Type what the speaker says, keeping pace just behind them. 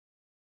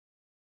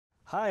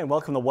Hi, and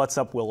welcome to What's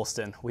Up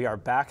Williston. We are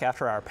back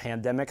after our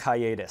pandemic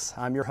hiatus.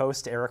 I'm your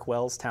host, Eric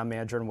Wells, Town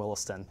Manager in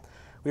Williston.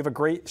 We have a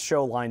great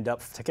show lined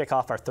up to kick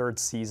off our third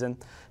season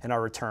and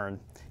our return.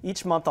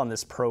 Each month on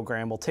this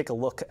program, we'll take a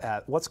look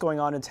at what's going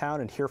on in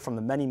town and hear from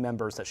the many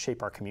members that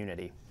shape our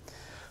community.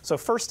 So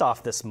first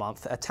off this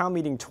month, at Town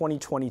Meeting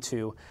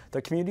 2022,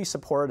 the community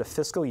supported a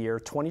fiscal year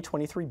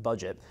 2023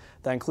 budget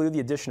that included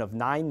the addition of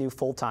 9 new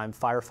full-time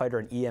firefighter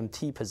and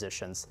EMT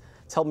positions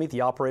to help meet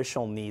the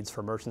operational needs for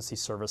emergency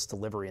service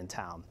delivery in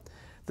town.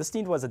 This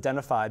need was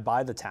identified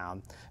by the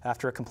town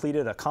after it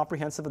completed a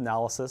comprehensive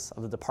analysis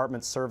of the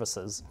department's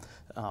services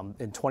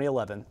in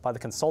 2011 by the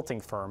consulting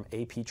firm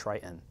AP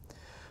Triton.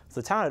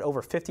 The town had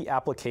over 50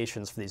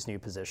 applications for these new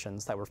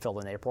positions that were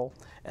filled in April,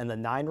 and the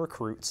 9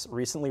 recruits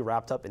recently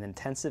wrapped up an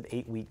intensive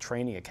 8-week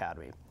training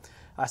academy.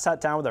 I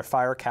sat down with our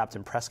fire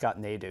captain, Prescott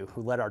Nadeau,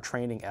 who led our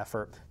training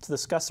effort, to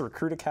discuss the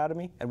recruit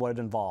academy and what it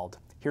involved.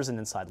 Here's an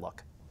inside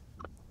look.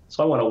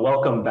 So I want to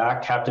welcome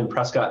back Captain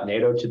Prescott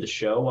Nadeau to the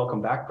show.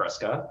 Welcome back,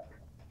 Prescott.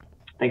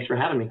 Thanks for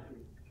having me.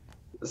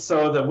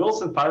 So the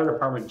Williston Fire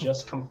Department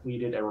just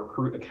completed a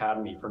recruit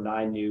academy for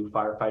 9 new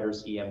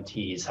firefighters,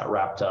 EMTs that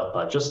wrapped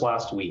up just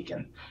last week.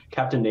 And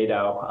Captain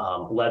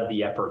Nadeau led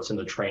the efforts in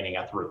the training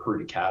at the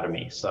recruit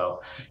academy.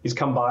 So he's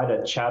come by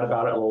to chat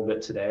about it a little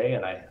bit today.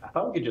 And I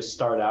thought we could just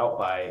start out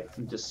by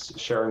just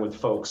sharing with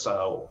folks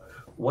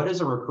what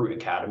is a recruit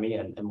academy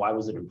and why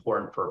was it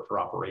important for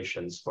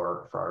operations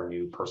for our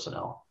new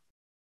personnel?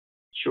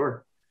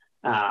 Sure.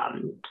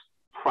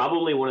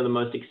 Probably one of the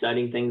most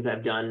exciting things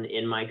I've done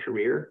in my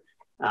career.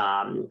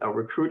 A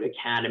recruit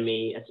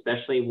academy,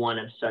 especially one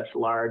of such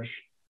large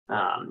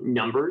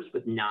numbers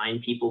with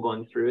 9 people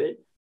going through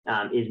it,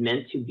 is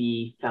meant to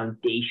be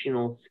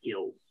foundational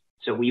skills.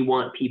 So we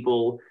want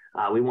people,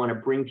 we want to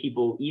bring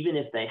people, even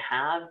if they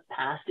have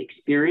past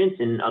experience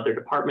in other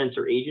departments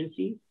or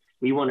agencies,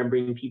 we want to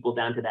bring people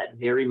down to that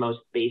very most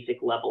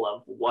basic level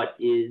of what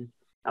is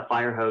a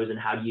fire hose and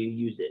how do you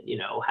use it,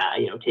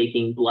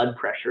 taking blood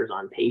pressures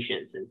on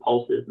patients and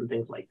pulses and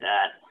things like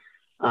that.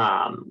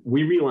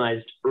 We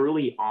realized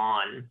early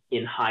on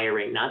in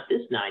hiring, not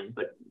this 9,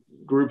 but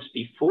groups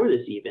before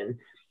this even,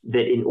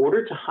 that in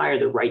order to hire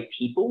the right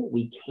people,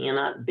 we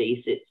cannot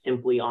base it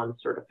simply on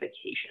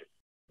certification.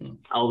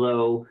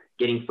 Although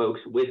getting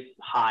folks with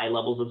high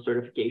levels of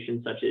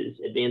certification, such as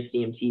advanced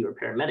EMT or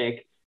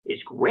paramedic,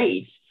 is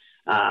great,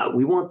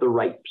 we want the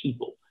right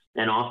people.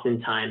 And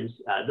oftentimes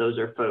those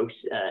are folks,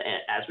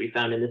 as we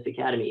found in this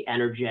academy,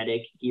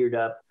 energetic, geared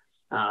up,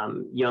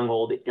 young,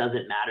 old, it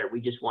doesn't matter.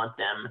 We just want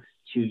them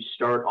to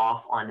start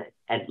off on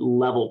a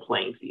level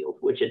playing field,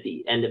 which at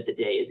the end of the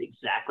day is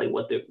exactly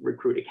what the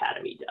Recruit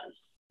Academy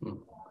does.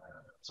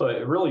 So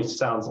it really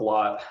sounds a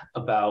lot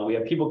about, we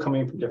have people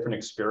coming from different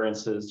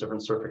experiences,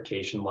 different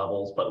certification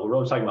levels, but we're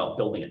really talking about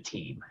building a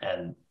team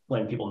and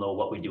letting people know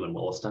what we do in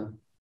Williston.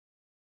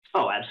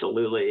 Oh,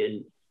 absolutely.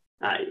 And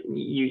I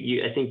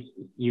think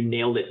you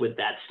nailed it with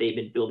that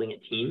statement, building a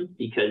team,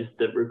 because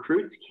the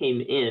recruits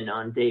came in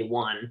on day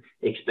 1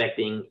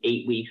 expecting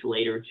 8 weeks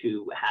later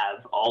to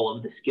have all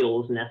of the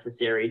skills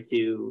necessary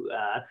to,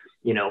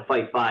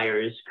 fight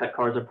fires, cut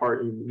cars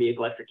apart in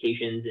vehicle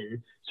electrifications,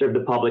 and serve the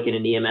public in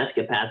an EMS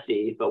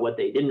capacity. But what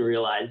they didn't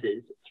realize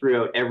is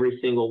throughout every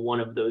single one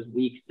of those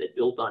weeks that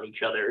built on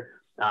each other,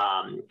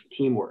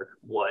 teamwork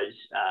was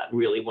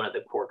really one of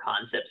the core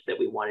concepts that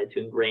we wanted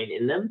to ingrain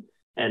in them.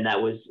 And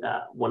that was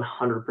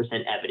 100%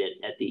 evident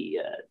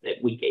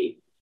at week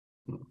 8.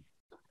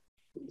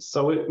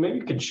 So maybe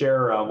you could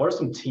share, what are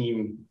some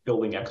team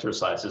building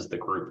exercises the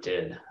group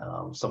did?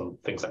 Some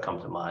things that come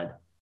to mind.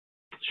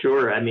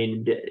 Sure. I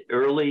mean,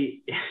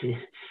 early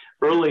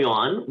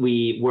on,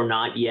 we were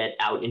not yet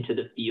out into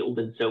the field.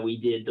 And so we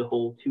did the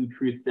whole 2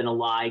 truths and a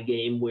lie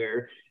game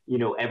where,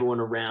 everyone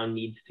around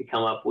needs to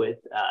come up with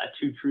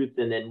 2 truths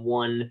and then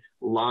 1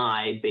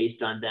 lie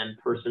based on them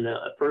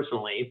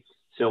personally.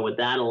 So what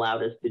that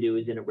allowed us to do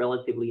is, in a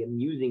relatively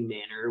amusing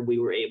manner, we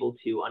were able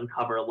to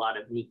uncover a lot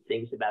of neat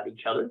things about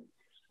each other.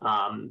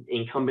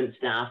 Incumbent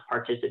staff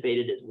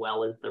participated as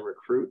well as the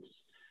recruits.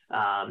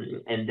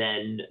 And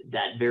then in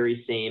that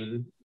very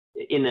same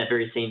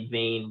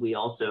vein, we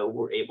also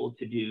were able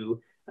to do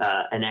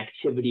an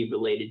activity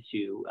related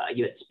to,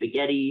 you had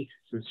spaghetti,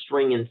 some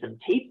string and some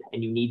tape,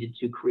 and you needed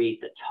to create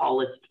the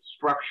tallest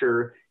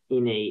structure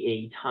in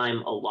a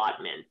time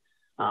allotment.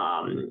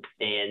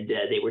 And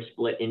they were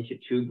split into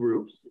 2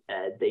 groups.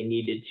 They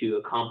needed to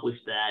accomplish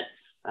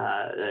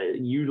that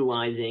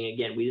utilizing,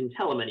 again, we didn't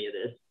tell them any of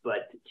this,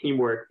 but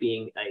teamwork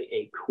being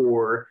a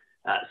core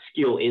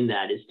skill in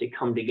that is to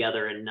come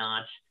together and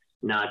not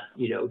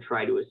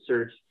try to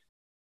assert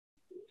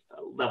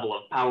a level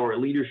of power or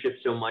leadership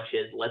so much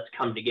as let's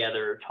come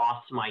together,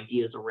 toss some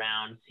ideas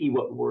around, see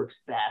what works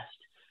best.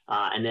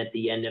 And at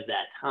the end of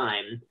that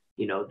time,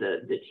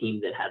 the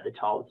team that had the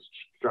tallest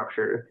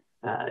structure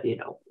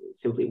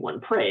simply won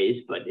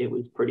praise, but it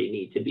was pretty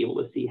neat to be able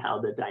to see how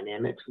the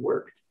dynamics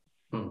worked.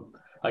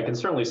 I can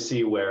certainly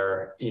see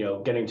where,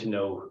 getting to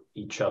know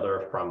each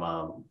other from,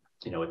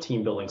 a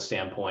team building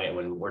standpoint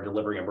when we're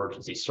delivering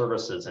emergency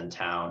services in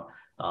town,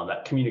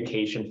 that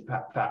communication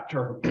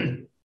factor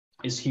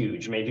is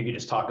huge. Maybe you could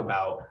just talk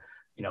about,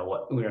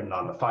 what when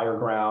on the fire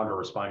ground or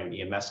responding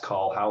to an EMS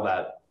call, how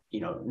that,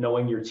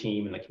 knowing your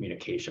team and the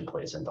communication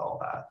plays into all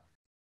that.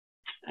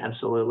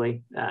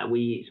 Absolutely.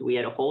 We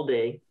had a whole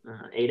day,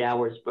 8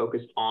 hours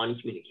focused on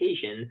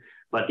communication,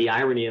 but the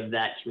irony of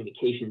that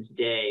communications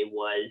day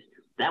was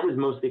that was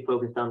mostly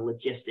focused on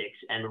logistics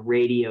and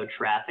radio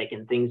traffic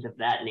and things of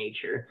that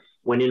nature,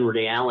 when in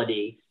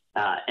reality,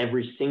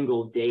 every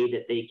single day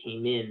that they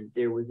came in,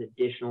 there was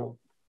additional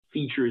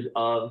features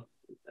of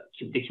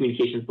the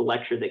communications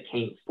lecture that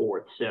came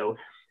forth. So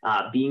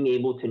being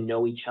able to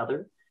know each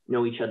other's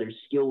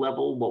skill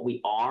level, what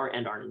we are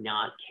and are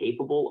not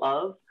capable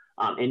of,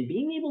 and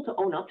being able to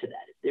own up to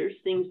that. If there's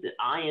things that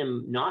I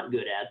am not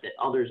good at that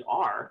others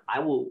are, I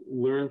will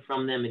learn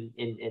from them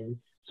and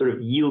sort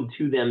of yield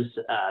to them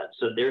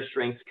so their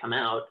strengths come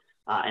out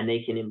and they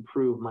can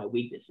improve my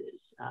weaknesses.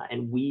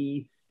 And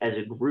we, as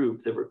a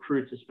group, the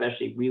recruits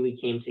especially, really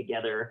came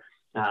together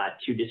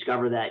to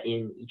discover that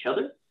in each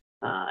other.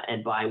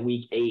 And by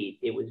week 8,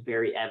 it was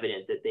very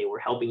evident that they were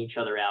helping each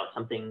other out.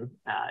 Something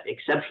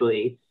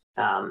exceptionally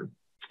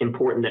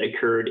important that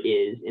occurred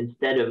is,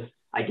 instead of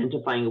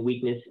identifying a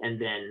weakness and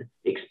then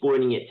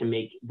exploiting it to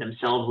make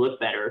themselves look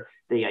better,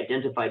 they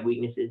identified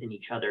weaknesses in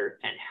each other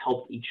and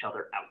helped each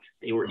other out.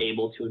 They were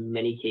able to, in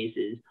many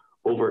cases,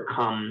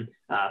 overcome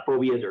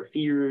phobias or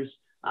fears,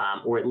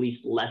 or at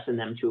least lessen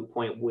them to a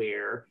point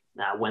where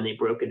when they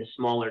broke into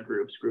smaller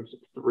groups of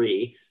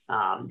 3,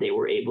 they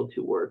were able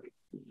to work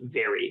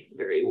very,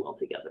 very well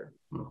together.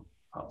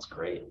 That's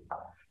great.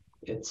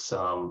 It's,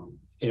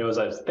 as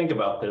I think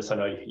about this, I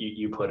know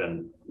you put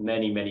in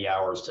many, many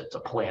hours to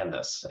plan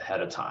this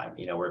ahead of time.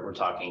 We're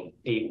talking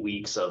 8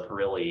 weeks of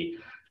really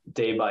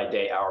day by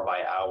day, hour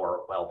by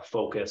hour, well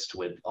focused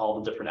with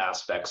all the different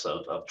aspects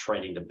of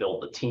training to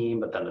build the team,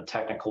 but then the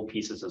technical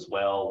pieces as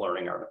well,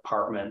 learning our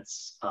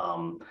departments.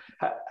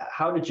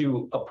 How did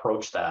you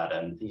approach that?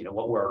 And,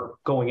 what we're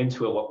going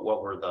into it,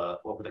 what were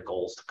the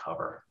goals to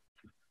cover?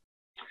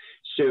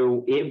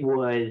 So it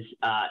was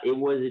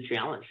a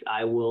challenge.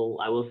 I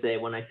will say,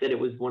 when I said it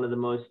was one of the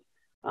most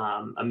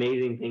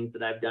amazing things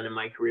that I've done in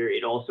my career,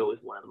 it also was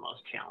one of the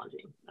most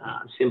challenging,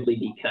 simply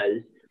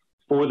because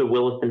for the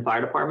Williston Fire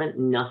Department,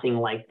 nothing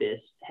like this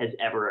has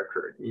ever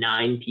occurred.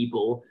 9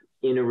 people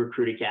in a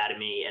recruit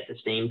academy at the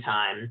same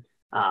time.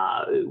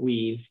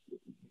 The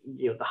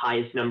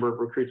highest number of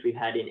recruits we've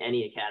had in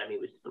any academy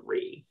was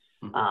 3.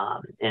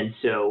 And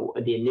so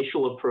the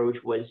initial approach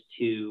was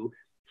to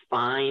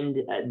find,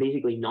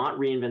 basically not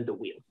reinvent the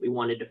wheel. We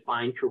wanted to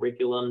find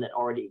curriculum that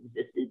already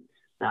existed.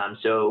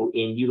 So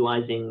in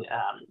utilizing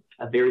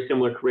a very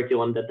similar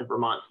curriculum that the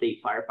Vermont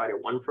State Firefighter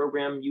 1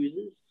 program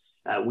uses,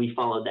 we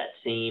followed that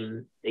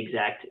same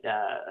exact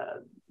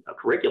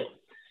curriculum.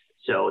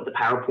 So the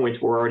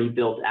PowerPoints were already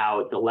built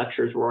out, the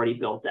lectures were already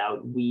built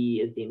out.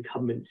 We, as the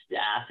incumbent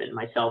staff, and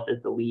myself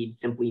as the lead,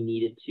 simply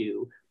needed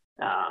to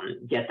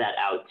get that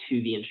out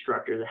to the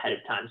instructors ahead of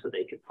time so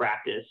they could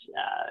practice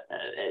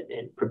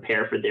and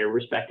prepare for their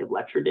respective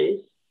lecture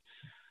days.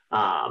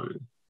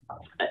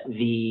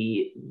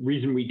 The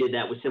reason we did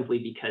that was simply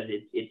because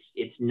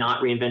it's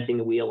not reinventing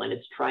the wheel, and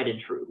it's tried and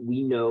true.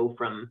 We know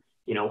from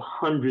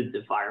hundreds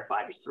of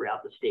firefighters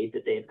throughout the state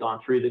that they have gone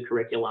through the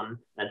curriculum,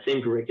 that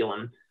same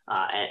curriculum,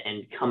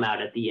 and come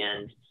out at the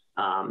end,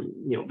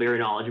 very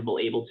knowledgeable,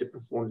 able to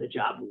perform the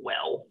job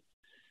well.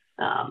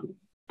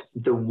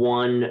 The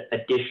one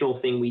additional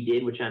thing we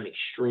did, which I'm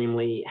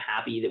extremely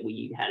happy that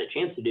we had a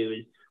chance to do,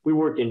 is we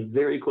worked in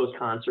very close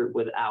concert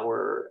with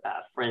our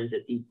friends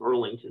at the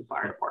Burlington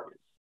Fire Department.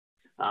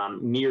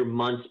 Mere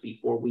months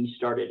before we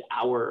started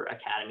our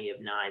Academy of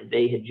 9,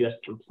 they had just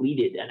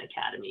completed an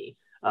academy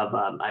of,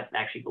 I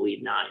actually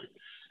believe,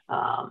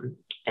 9.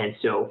 And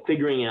so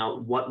figuring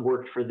out what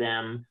worked for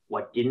them,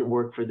 what didn't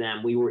work for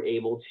them, we were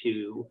able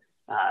to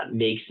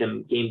make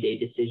some game day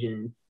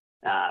decisions.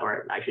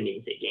 Or I shouldn't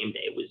even say game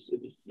day. It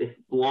was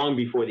long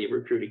before the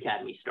Recruit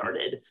Academy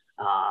started,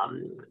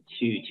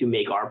 to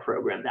make our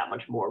program that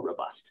much more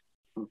robust.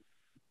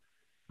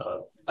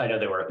 I know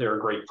they were a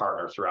great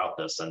partner throughout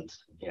this, and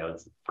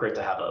it's great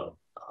to have a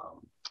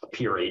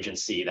peer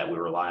agency that we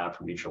rely on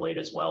for mutual aid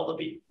as well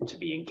to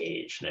be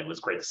engaged. And it was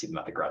great to see them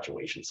at the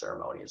graduation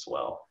ceremony as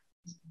well.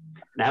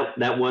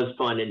 That was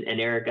fun,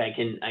 and Eric, I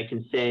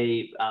can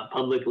say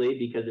publicly,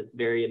 because it's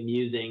very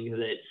amusing,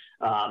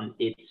 that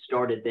it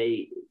started.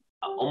 They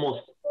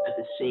almost at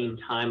the same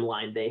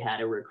timeline, they had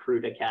a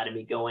Recruit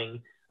Academy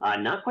going,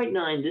 not quite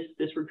 9.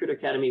 This Recruit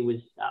Academy was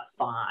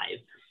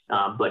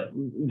 5, but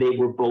they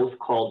were both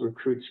called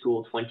Recruit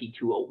School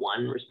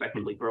 2201,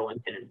 respectively,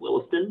 Burlington and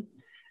Williston.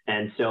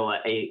 And so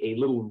a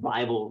little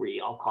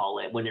rivalry, I'll call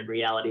it, when in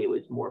reality it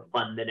was more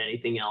fun than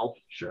anything else.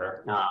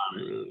 Sure.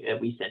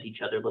 We sent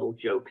each other little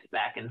jokes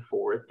back and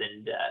forth,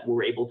 and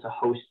were able to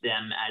host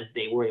them as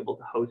they were able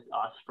to host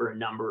us for a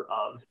number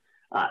of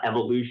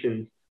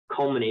evolutions,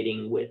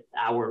 culminating with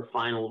our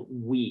final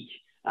week.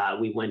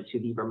 We went to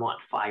the Vermont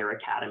Fire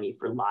Academy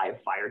for live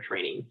fire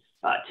training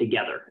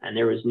together. And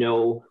there was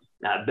no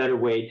better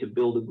way to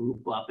build a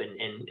group up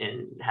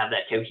and have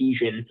that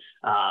cohesion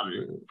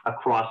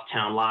across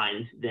town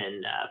lines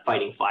than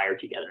fighting fire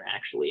together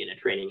actually in a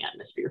training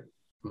atmosphere.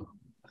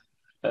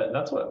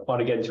 That's what I want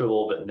to get into a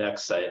little bit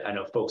next. I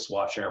know folks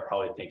watching are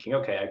probably thinking,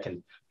 okay, I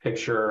can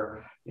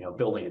picture,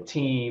 building a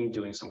team,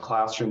 doing some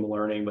classroom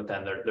learning, but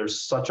then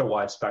there's such a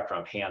wide spectrum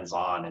of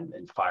hands-on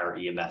and fire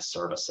EMS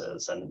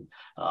services. And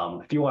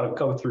if you want to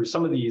go through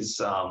some of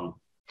these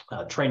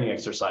training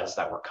exercises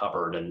that were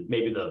covered, and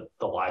maybe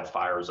the live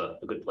fire is a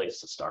good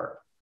place to start.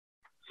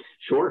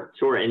 Sure.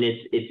 And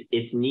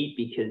it's neat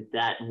because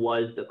that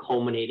was the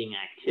culminating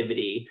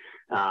activity.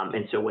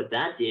 And so what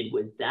that did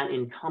was that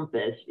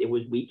encompassed, it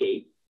was week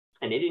 8,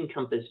 and it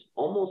encompassed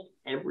almost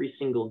every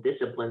single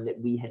discipline that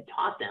we had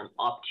taught them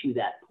up to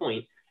that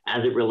point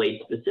as it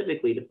relates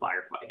specifically to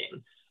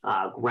firefighting,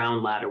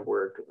 ground ladder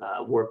work,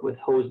 work with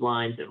hose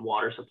lines and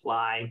water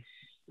supply,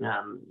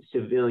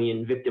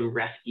 civilian victim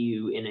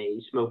rescue in a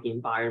smoky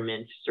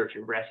environment, search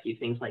and rescue,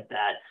 things like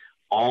that.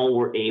 All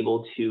were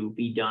able to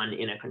be done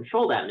in a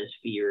controlled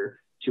atmosphere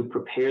to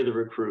prepare the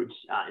recruits.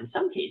 In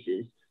some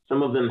cases,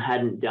 some of them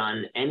hadn't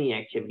done any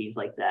activities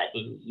like that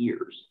in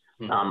years.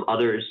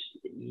 Others,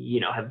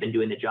 have been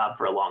doing the job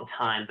for a long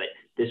time, but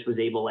this was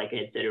able, like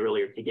I said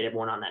earlier, to get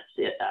everyone on that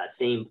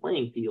same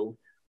playing field,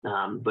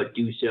 but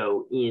do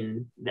so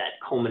in that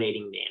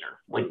culminating manner.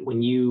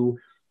 When you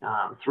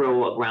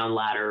throw a ground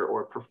ladder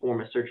or perform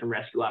a search and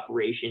rescue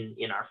operation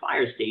in our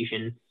fire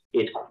station,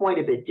 it's quite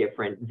a bit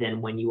different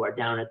than when you are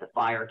down at the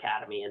fire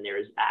academy and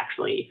there's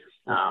actually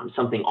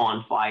something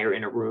on fire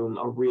in a room,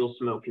 a real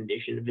smoke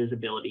condition,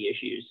 visibility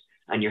issues,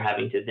 and you're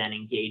having to then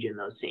engage in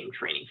those same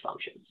training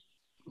functions.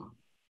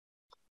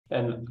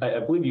 And I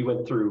believe you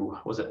went through,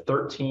 was it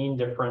 13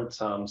 different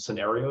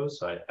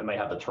scenarios? I may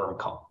have the term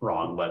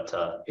wrong, but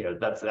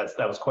that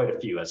was quite a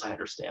few as I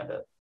understand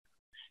it.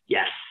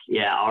 Yes,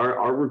 yeah.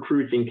 Our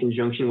recruits in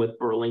conjunction with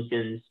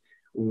Burlington's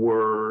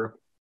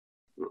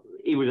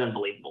it was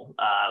unbelievable.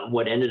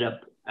 What ended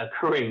up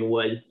occurring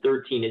was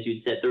 13, as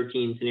you said,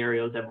 13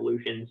 scenarios,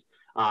 evolutions,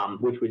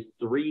 which was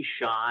 3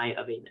 shy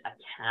of an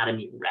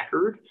academy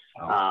record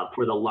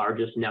for the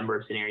largest number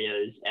of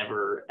scenarios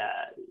ever,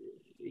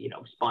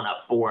 spun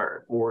up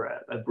for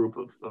a group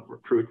of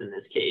recruits in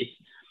this case.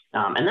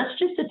 And that's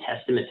just a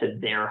testament to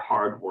their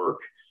hard work.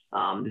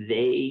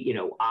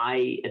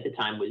 I at the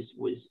time was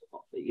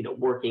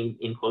working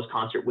in close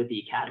concert with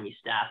the academy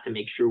staff to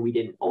make sure we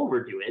didn't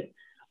overdo it.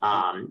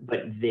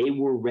 But they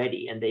were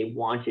ready and they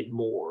wanted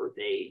more.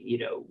 They,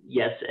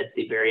 yes, at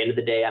the very end of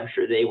the day, I'm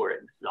sure they were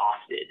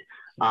exhausted.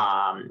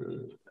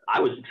 I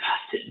was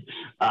exhausted.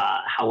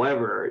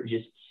 However,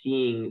 just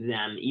seeing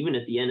them, even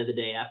at the end of the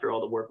day, after all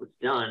the work was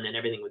done and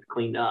everything was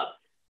cleaned up,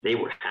 they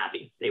were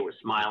happy. They were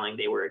smiling.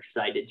 They were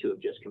excited to have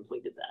just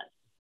completed that.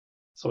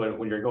 So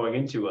when you're going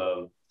into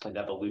an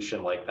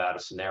evolution like that, a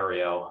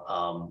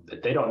scenario,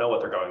 they don't know what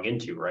they're going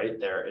into, right?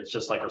 It's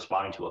just like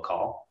responding to a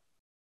call.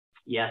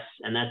 Yes,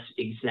 and that's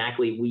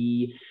exactly,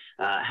 we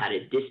had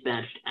it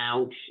dispatched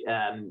out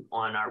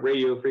on our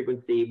radio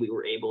frequency. We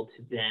were able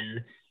to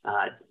then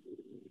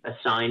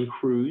assign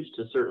crews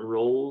to certain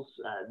roles,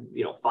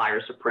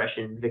 fire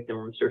suppression,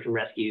 victim search and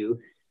rescue,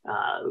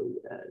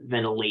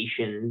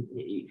 ventilation,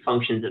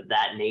 functions of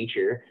that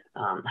nature.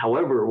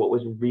 However, what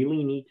was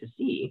really neat to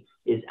see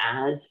is,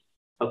 as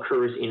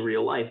occurs in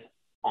real life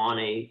on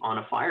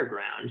a fire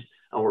ground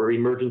or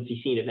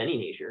emergency scene of any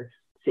nature,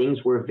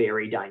 things were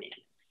very dynamic.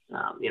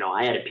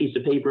 I had a piece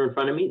of paper in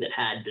front of me that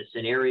had the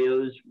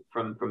scenarios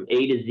from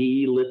A to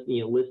Z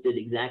listed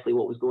exactly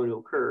what was going to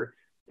occur.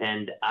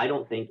 And I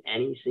don't think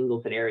any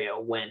single scenario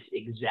went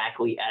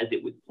exactly as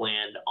it was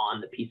planned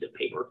on the piece of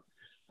paper.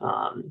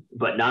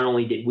 But not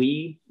only did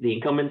we, the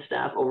incumbent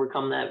staff,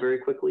 overcome that very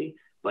quickly,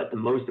 but the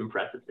most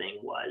impressive thing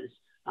was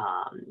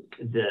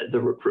the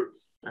recruits.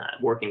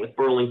 Working with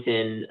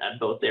Burlington,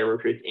 both their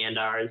recruits and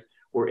ours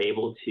were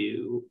able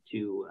to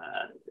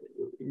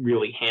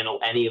really handle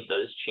any of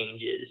those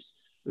changes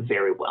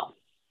very well.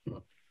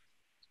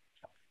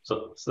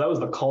 So that was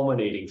the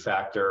culminating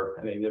factor.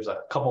 I mean, there's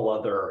a couple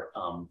other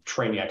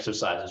training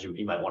exercises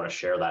you might want to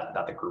share that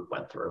the group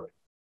went through.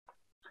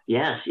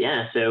 Yes,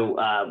 yeah. So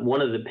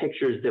one of the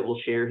pictures that we'll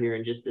share here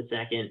in just a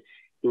second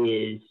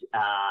is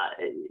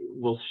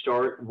we'll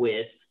start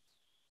with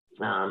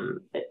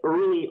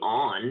early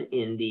on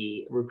in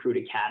the Recruit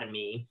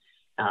Academy,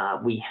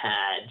 we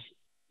had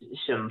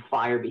some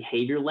fire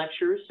behavior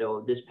lectures.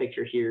 So this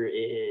picture here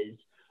is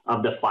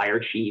of the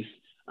fire chief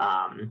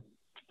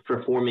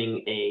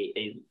performing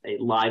a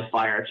live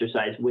fire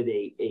exercise with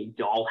a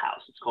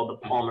dollhouse. It's called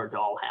the Palmer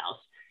dollhouse.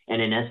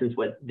 And in essence,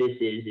 what this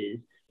is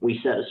we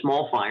set a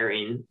small fire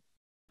in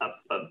a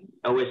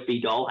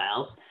OSB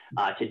dollhouse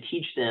to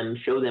teach them,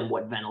 show them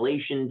what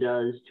ventilation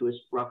does to a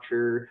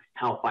structure,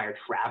 how fire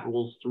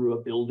travels through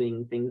a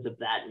building, things of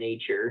that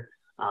nature.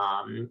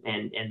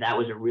 And that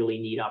was a really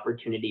neat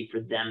opportunity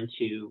for them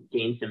to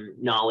gain some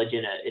knowledge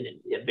in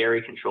a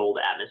very controlled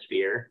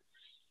atmosphere.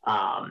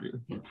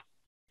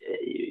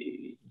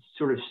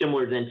 Sort of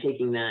similar, then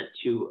taking that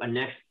to a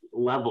next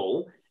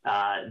level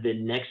The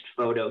next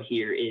photo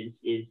here is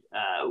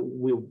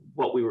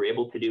what we were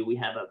able to do. We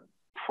have a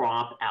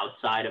prop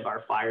outside of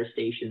our fire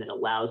station that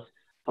allows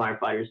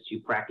firefighters to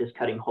practice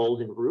cutting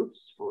holes in roofs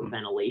for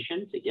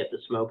ventilation to get the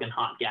smoke and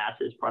hot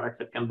gases, products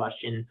of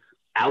combustion,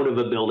 out of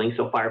a building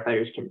so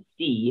firefighters can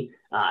see,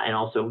 and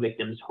also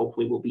victims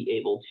hopefully will be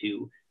able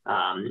to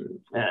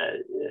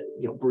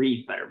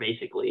breathe better,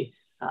 basically,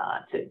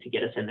 to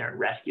get us in there and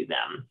rescue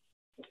them.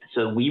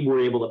 So we were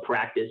able to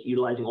practice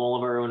utilizing all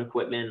of our own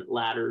equipment,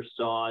 ladders,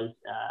 saws,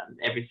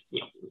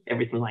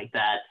 everything like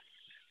that.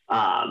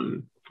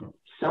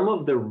 Some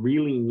of the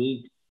really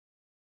neat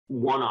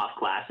one-off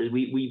classes,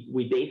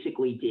 we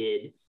basically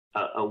did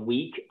a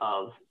week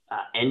of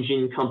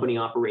engine company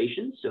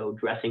operations, so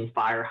dressing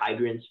fire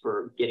hydrants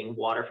for getting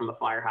water from a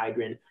fire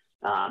hydrant,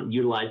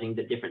 utilizing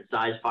the different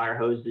size fire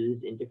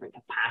hoses in different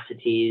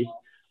capacities.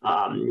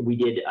 We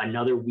did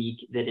another week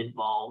that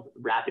involved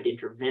rapid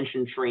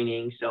intervention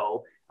training.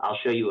 So I'll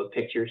show you a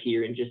picture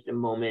here in just a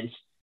moment.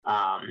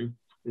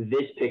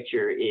 This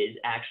picture is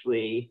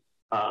actually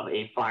of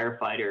a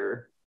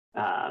firefighter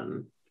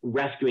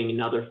rescuing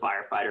another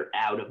firefighter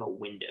out of a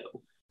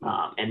window.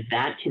 And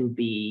that can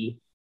be,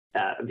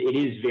 it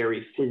is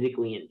very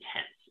physically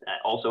intense.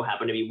 Also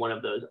happened to be one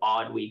of those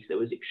odd weeks that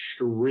was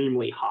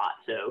extremely hot.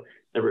 So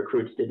the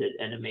recruits did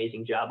an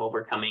amazing job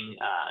overcoming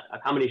a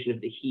combination of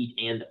the heat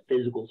and the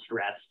physical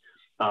stress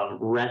of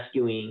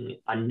rescuing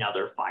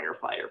another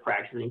firefighter,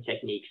 practicing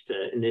techniques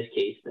to, in this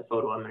case, the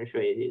photo I'm going to show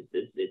you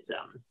is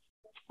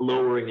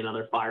lowering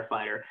another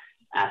firefighter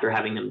after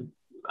having them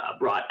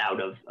brought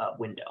out of a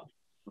window.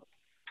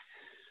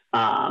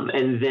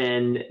 And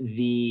then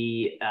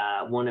the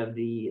one of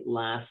the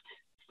last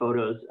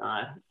photos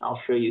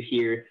I'll show you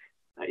here.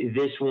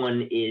 This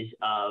one is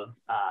of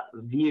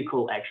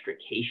vehicle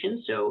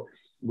extrication. So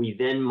we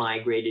then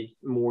migrated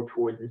more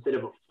towards, instead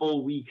of a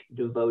full week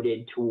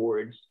devoted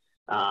towards,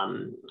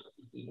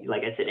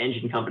 like I said,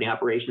 engine company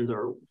operations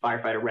or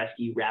firefighter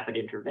rescue rapid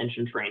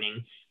intervention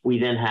training, we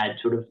then had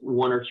sort of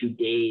 1 or 2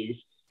 days.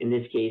 In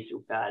this case,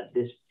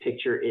 this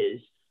picture is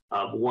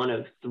of one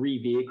of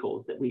 3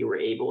 vehicles that we were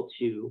able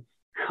to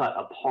cut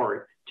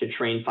apart to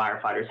train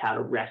firefighters how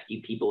to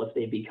rescue people if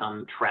they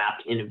become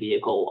trapped in a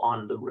vehicle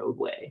on the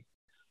roadway.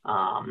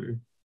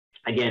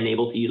 Again,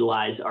 able to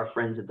utilize our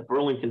friends at the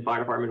Burlington Fire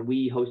Department.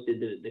 We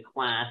hosted the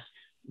class.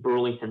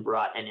 Burlington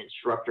brought an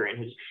instructor in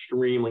who's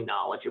extremely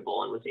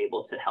knowledgeable and was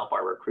able to help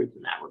our recruits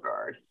in that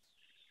regard.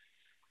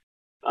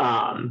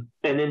 And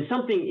then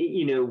something,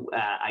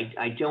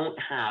 I don't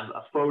have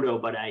a photo,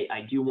 but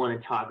I do want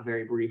to talk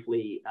very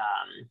briefly,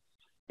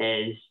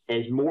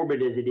 as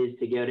morbid as it is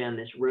to go down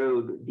this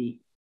road, the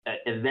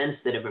events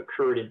that have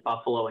occurred in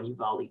Buffalo and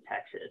Uvalde,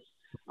 Texas,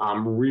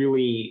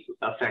 really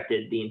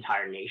affected the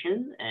entire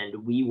nation.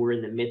 And we were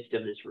in the midst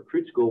of this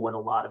recruit school when a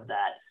lot of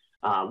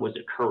that was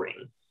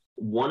occurring.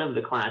 One of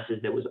the classes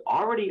that was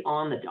already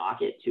on the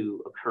docket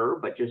to occur,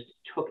 but just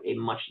took a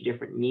much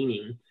different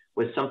meaning,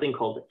 was something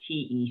called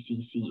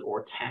TECC,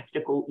 or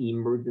Tactical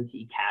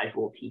Emergency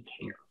Casualty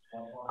Care.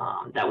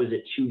 That was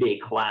a 2-day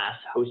class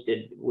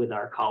hosted with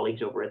our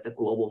colleagues over at the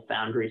Global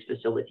Foundries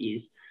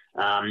facilities,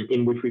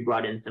 in which we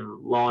brought in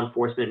some law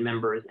enforcement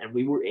members, and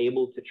we were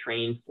able to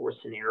train for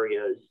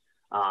scenarios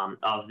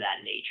of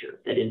that nature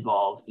that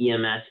involve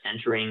EMS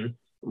entering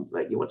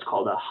what's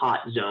called a hot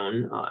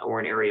zone, or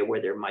an area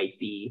where there might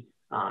be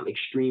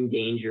extreme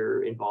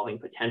danger involving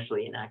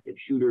potentially an active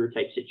shooter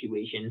type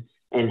situation,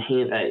 and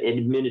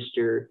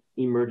administer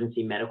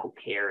emergency medical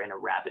care in a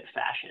rapid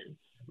fashion.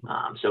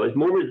 So as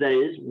morbid as that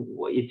is,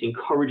 it's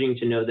encouraging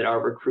to know that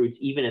our recruits,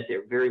 even at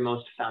their very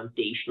most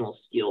foundational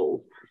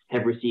skills,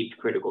 have received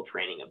critical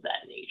training of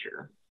that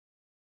nature.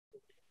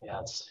 Yeah,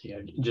 it's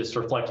just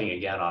reflecting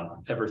again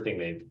on everything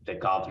they've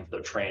gone through for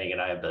their training,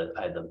 and I had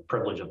the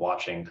privilege of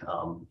watching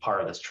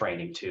part of this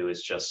training too.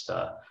 It's just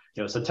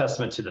it's a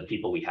testament to the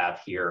people we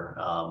have here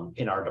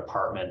in our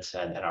department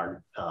and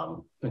our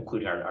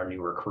including our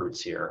new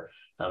recruits here.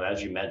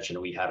 As you mentioned,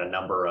 we had a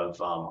number of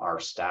our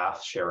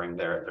staff sharing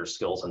their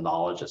skills and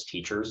knowledge as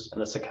teachers in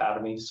this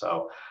academy.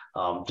 So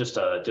just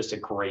a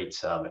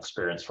great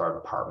experience for our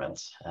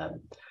department. And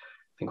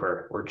I think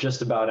we're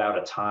just about out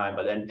of time,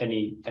 but then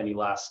any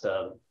last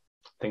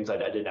things I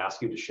didn't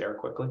ask you to share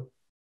quickly?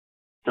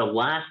 The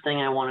last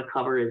thing I want to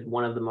cover is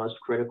one of the most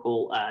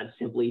critical,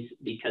 simply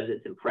because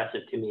it's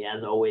impressive to me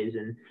as always,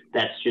 and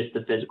that's just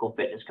the physical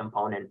fitness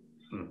component.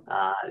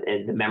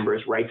 And the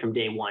members right from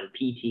day one,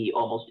 PT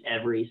almost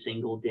every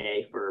single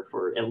day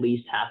for at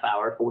least half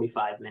hour,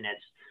 45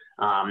 minutes.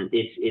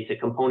 It's a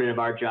component of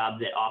our job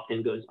that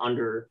often goes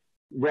under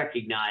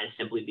recognized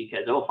simply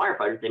because,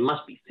 firefighters, they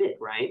must be fit,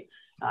 right?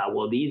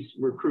 Well, these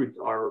recruits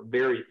are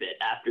very fit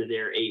after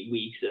their 8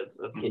 weeks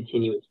of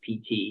continuous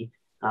PT.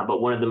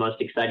 But one of the most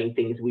exciting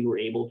things we were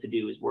able to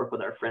do is work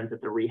with our friends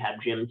at the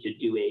rehab gym to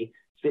do a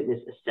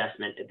fitness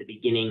assessment at the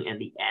beginning and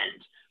the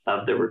end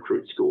of the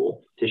recruit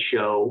school to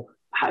show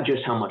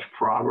just how much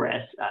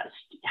progress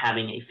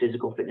having a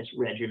physical fitness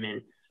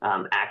regimen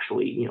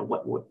actually,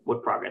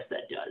 what progress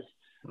that does.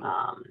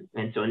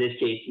 And so in this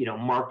case,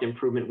 marked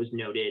improvement was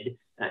noted,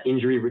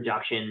 injury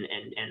reduction,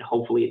 and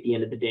hopefully at the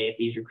end of the day, if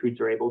these recruits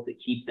are able to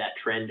keep that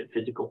trend of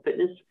physical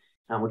fitness,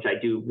 which I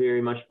do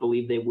very much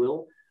believe they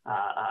will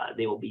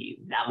be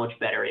that much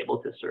better able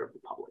to serve the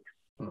public.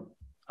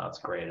 That's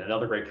great.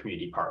 Another great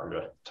community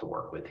partner to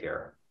work with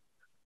here.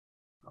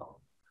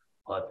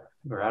 But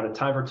we're out of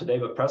time for today,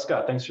 but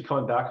Prescott, thanks for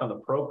coming back on the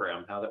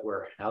program now that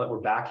we're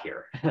back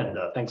here. And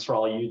thanks for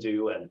all you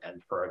do and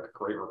for a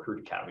great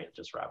Recruit Academy that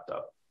just wrapped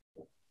up.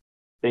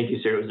 Thank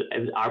you, sir. It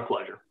was our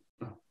pleasure.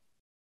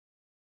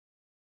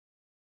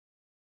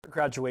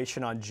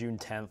 Graduation on June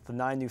 10th, the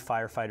 9 new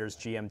firefighters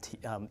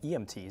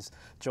EMTs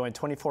joined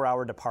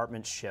 24-hour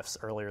department shifts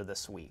earlier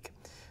this week.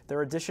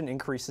 Their addition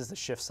increases the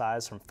shift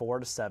size from 4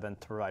 to 7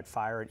 to provide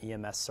fire and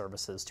EMS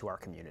services to our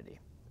community.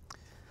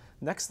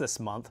 Next this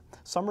month,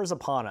 summer is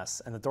upon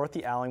us, and the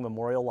Dorothy Alling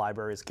Memorial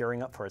Library is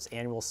gearing up for its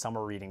annual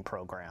summer reading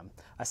program.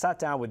 I sat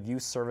down with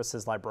Youth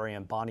Services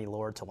librarian Bonnie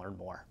Lord to learn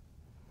more.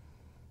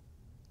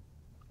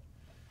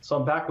 So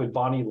I'm back with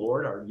Bonnie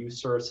Lord, our Youth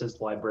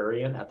Services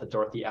librarian at the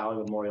Dorothy Alling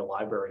Memorial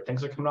Library.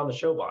 Thanks for coming on the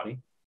show, Bonnie.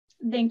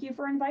 Thank you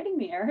for inviting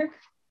me, Eric.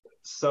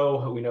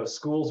 So we know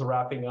schools are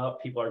wrapping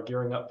up, people are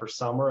gearing up for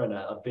summer, and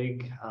a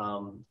big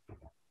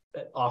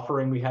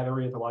offering we have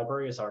every at the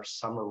library is our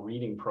summer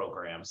reading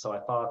program. So I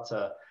thought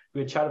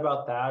we would chat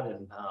about that,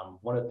 and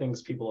one of the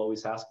things people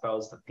always ask about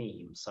is the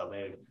theme. So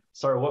maybe,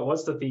 sorry,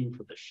 what's the theme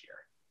for this year?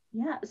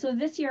 Yeah, so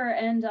this year,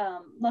 and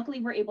luckily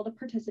we're able to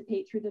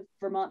participate through the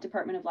Vermont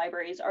Department of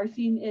Libraries. Our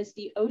theme is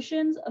the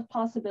Oceans of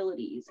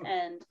Possibilities.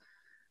 And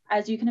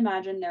as you can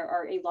imagine, there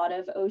are a lot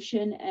of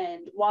ocean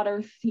and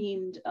water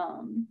themed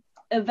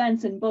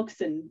events and books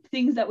and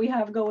things that we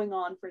have going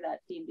on for that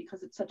theme,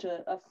 because it's such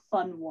a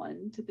fun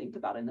one to think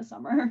about in the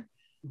summer.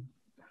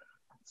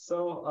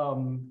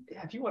 So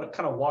if you want to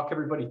kind of walk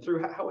everybody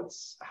through how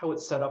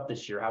it's set up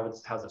this year,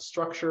 how's it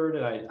structured?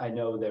 And I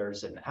know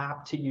there's an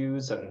app to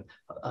use, and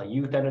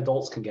youth and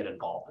adults can get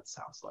involved, it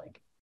sounds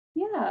like.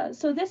 Yeah,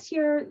 so this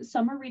year,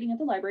 summer reading at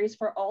the library is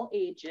for all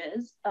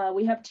ages.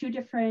 We have 2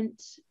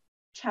 different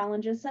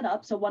challenges set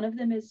up. So one of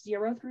them is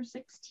 0 through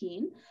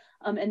 16,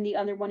 and the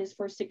other one is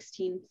for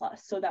 16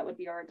 plus. So that would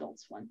be our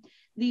adults one.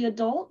 The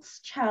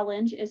adults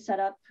challenge is set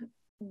up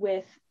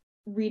with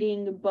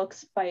reading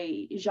books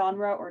by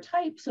genre or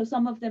type. So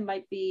some of them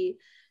might be,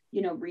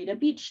 read a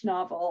beach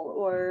novel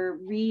or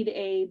read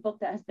a book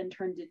that has been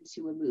turned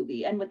into a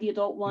movie. And with the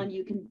adult one,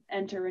 you can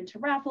enter into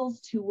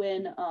raffles to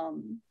win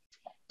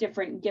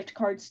different gift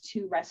cards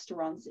to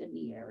restaurants in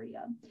the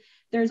area.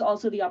 There's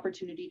also the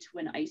opportunity to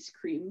win ice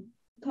cream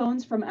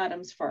cones from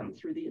Adam's Farm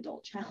through the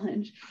adult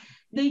challenge.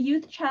 The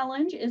youth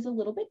challenge is a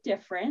little bit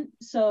different.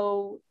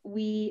 So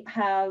we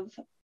have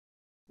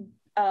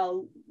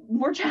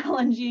more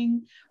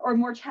challenging or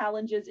more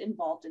challenges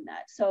involved in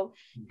that. So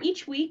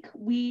each week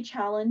we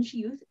challenge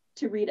youth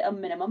to read a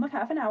minimum of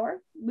half an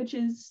hour, which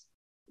is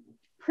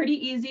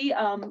pretty easy.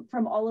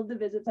 From all of the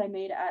visits I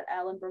made at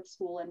Allenbrook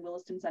School and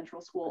Williston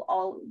Central School,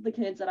 all the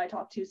kids that I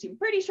talked to seem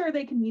pretty sure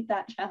they can meet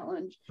that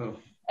challenge. Oh.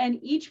 And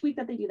each week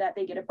that they do that,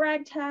 they get a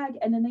brag tag,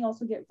 and then they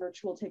also get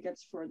virtual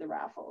tickets for the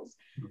raffles.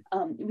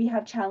 We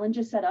have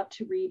challenges set up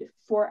to read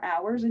 4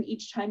 hours, and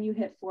each time you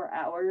hit 4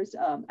 hours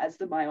as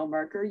the mile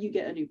marker, you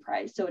get a new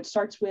prize. So it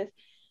starts with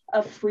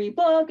a free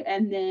book,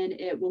 and then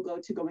it will go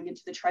to going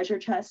into the treasure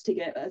chest to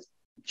get a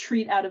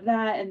treat out of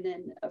that, and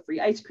then a free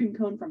ice cream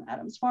cone from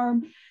Adam's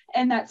Farm,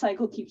 and that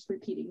cycle keeps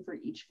repeating for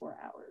each 4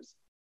 hours.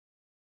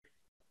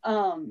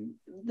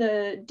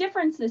 The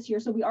difference this year,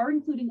 so we are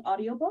including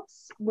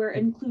audiobooks. We're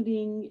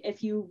including,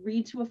 if you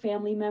read to a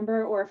family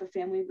member or if a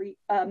family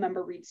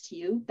member reads to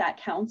you, that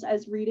counts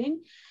as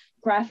reading.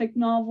 Graphic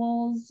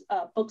novels,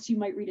 books you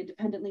might read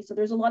independently. So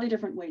there's a lot of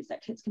different ways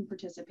that kids can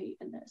participate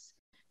in this.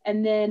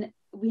 And then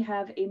we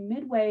have a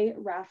midway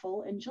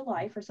raffle in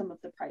July for some of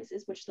the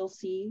prizes, which they'll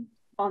see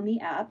on the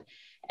app.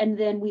 And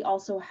then we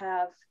also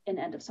have an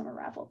end of summer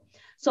raffle.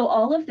 So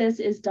all of this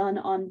is done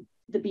on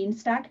the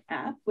Beanstack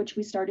app, which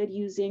we started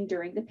using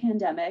during the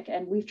pandemic,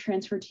 and we've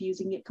transferred to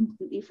using it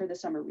completely for the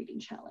summer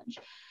reading challenge.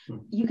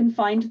 You can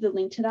find the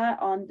link to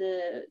that on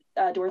the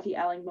Dorothy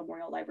Alling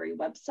Memorial Library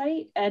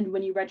website. And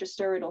when you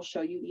register, it'll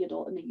show you the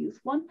adult and the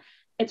youth one.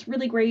 It's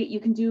really great. You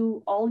can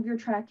do all of your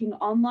tracking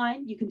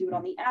online. You can do it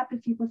on the app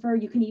if you prefer.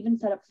 You can even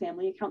set up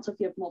family accounts. So if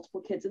you have multiple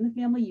kids in the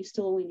family, you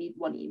still only need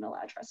one email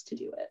address to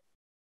do it.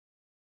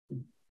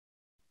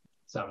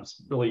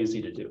 Sounds really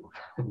easy to do.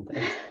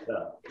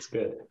 It's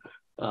good.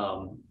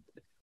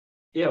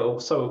 Yeah,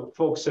 so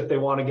folks, if they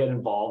want to get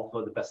involved,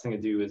 well, the best thing to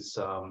do is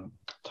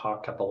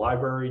talk at the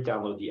library,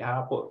 download the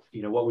app.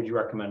 What would you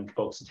recommend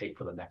folks to take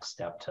for the next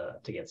step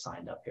to get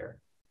signed up here?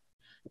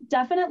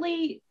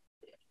 Definitely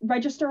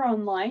Register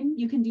online.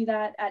 You can do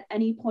that at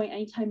any point,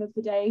 any time of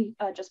the day,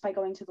 just by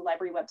going to the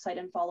library website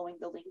and following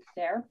the link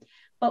there.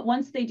 But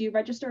once they do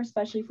register,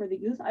 especially for the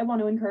youth, I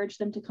want to encourage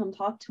them to come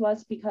talk to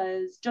us,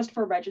 because just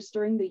for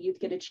registering, the youth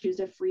get to choose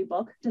a free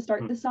book to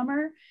start the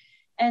summer.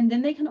 And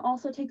then they can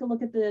also take a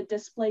look at the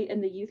display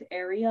in the youth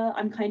area.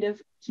 I'm kind of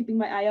keeping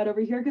my eye out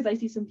over here because I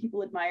see some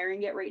people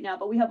admiring it right now,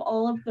 but we have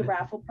all of the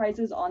raffle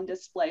prizes on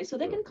display. So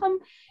they can come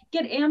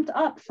get amped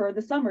up for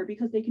the summer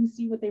because they can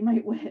see what they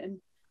might win.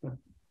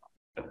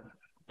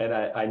 And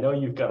I know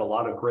you've got a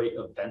lot of great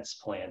events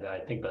planned. I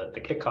think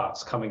the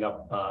kickoff's coming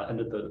up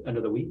end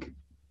of the week.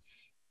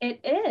 It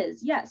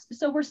is, yes.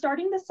 So we're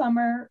starting the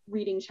summer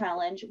reading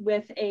challenge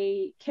with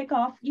a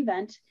kickoff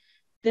event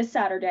this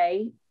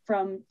Saturday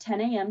from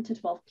 10 a.m. to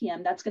 12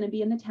 p.m. That's going to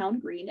be in the town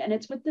green, and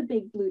it's with the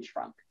big blue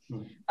trunk.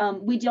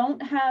 We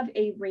don't have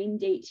a rain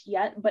date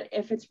yet, but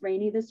if it's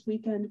rainy this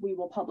weekend, we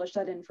will publish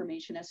that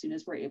information as soon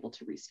as we're able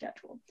to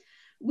reschedule.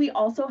 We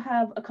also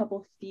have a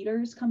couple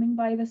theaters coming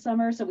by this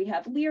summer. So we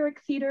have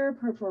Lyric Theater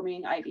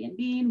performing Ivy and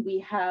Bean. We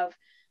have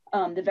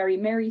the Very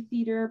Merry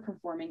Theater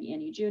performing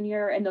Annie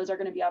Jr., and those are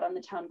going to be out on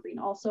the town green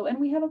also. And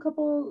we have a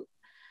couple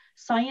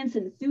science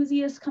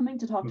enthusiasts coming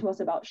to talk to us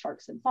about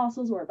sharks and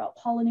fossils or about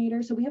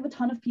pollinators. So we have a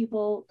ton of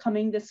people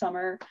coming this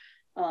summer.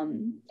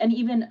 And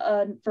even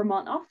a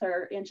Vermont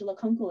author, Angela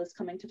Kunkel, is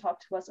coming to talk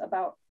to us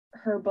about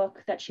her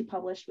book that she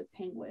published with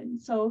Penguin.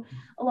 So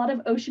a lot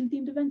of ocean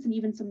themed events, and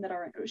even some that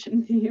aren't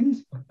ocean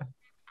themed.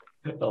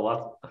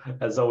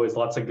 As always,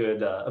 lots of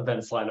good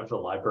events lined up for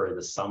the library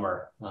this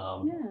summer.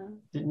 Do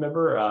you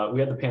remember we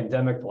had the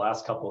pandemic the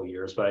last couple of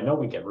years, but I know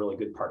we get really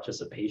good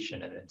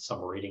participation in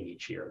summer reading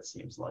each year, it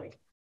seems like.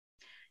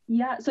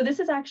 Yeah, so this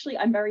is actually,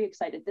 I'm very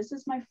excited. This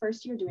is my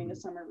first year doing a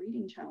summer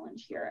reading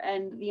challenge here,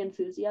 and the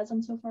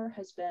enthusiasm so far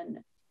has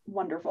been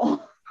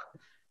wonderful.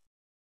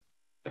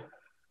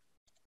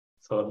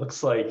 So it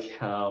looks like,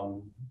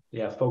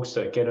 folks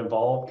to get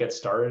involved, get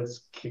started,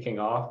 it's kicking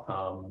off,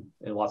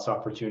 and lots of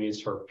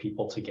opportunities for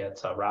people to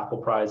get raffle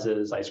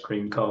prizes, ice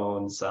cream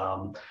cones,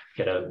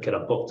 get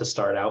a book to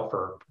start out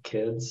for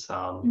kids.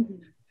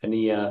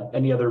 Any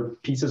other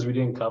pieces we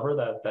didn't cover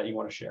that you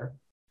want to share?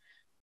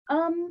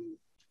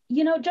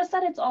 Just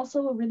that it's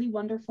also a really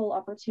wonderful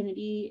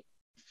opportunity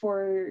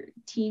for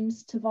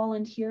teens to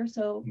volunteer.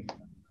 So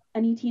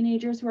any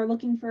teenagers who are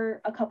looking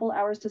for a couple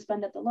hours to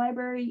spend at the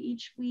library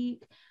each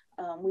week,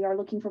 we are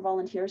looking for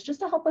volunteers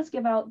just to help us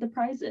give out the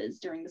prizes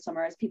during the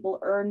summer as people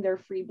earn their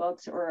free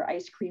books or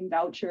ice cream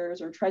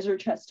vouchers or treasure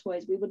chest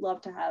toys. We would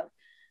love to have,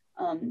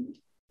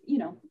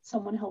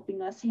 someone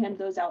helping us hand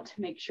those out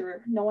to make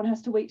sure no one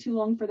has to wait too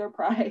long for their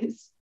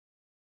prize.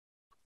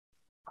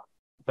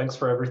 Thanks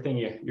for everything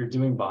you're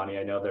doing, Bonnie.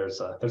 I know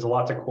there's a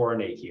lot to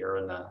coordinate here,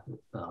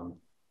 and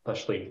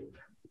especially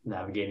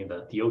navigating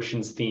the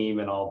oceans theme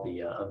and all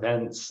the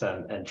events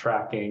and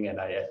tracking. And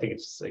I think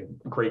it's a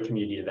great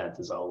community event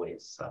as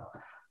always. So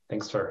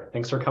thanks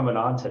for coming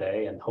on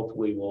today, and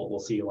hopefully we'll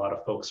see a lot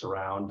of folks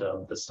around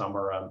this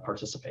summer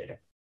participating.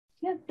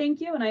 Yeah,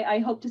 thank you, and I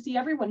hope to see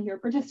everyone here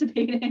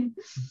participating.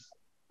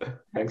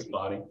 Thanks,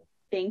 Bonnie.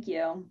 Thank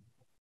you.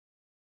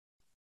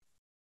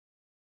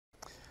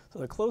 So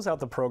to close out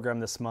the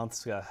program this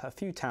month, we've got a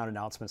few town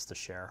announcements to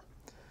share.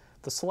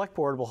 The Select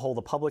Board will hold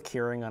a public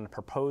hearing on a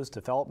proposed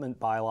development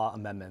bylaw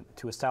amendment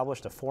to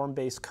establish a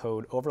form-based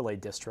code overlay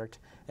district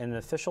and an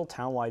official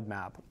townwide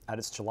map at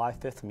its July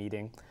 5th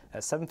meeting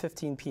at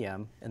 7:15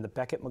 p.m. in the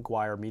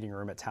Beckett-McGuire meeting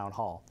room at Town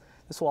Hall.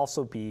 This will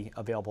also be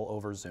available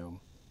over Zoom.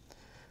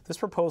 This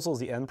proposal is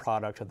the end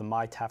product of the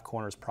My Taft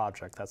Corners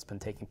project that's been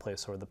taking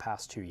place over the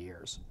past 2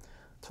 years.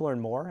 To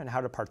learn more and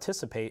how to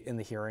participate in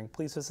the hearing,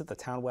 please visit the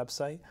town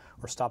website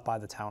or stop by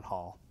the town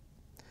hall.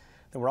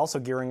 And we're also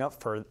gearing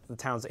up for the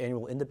town's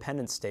annual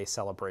Independence Day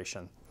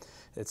celebration.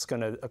 It's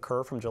going to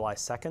occur from July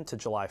 2nd to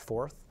July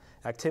 4th.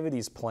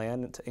 Activities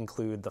planned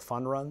include the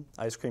fun run,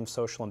 ice cream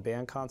social and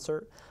band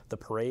concert, the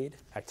parade,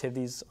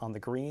 activities on the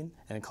green,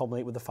 and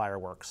culminate with the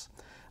fireworks.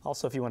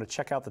 Also, if you want to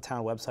check out the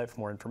town website for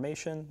more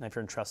information, and if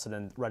you're interested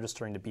in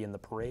registering to be in the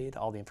parade,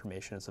 all the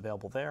information is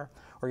available there,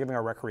 or giving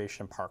our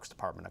Recreation and Parks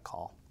Department a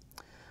call.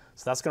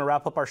 So that's going to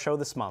wrap up our show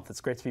this month.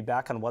 It's great to be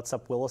back on What's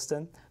Up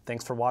Williston.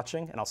 Thanks for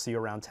watching, and I'll see you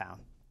around town.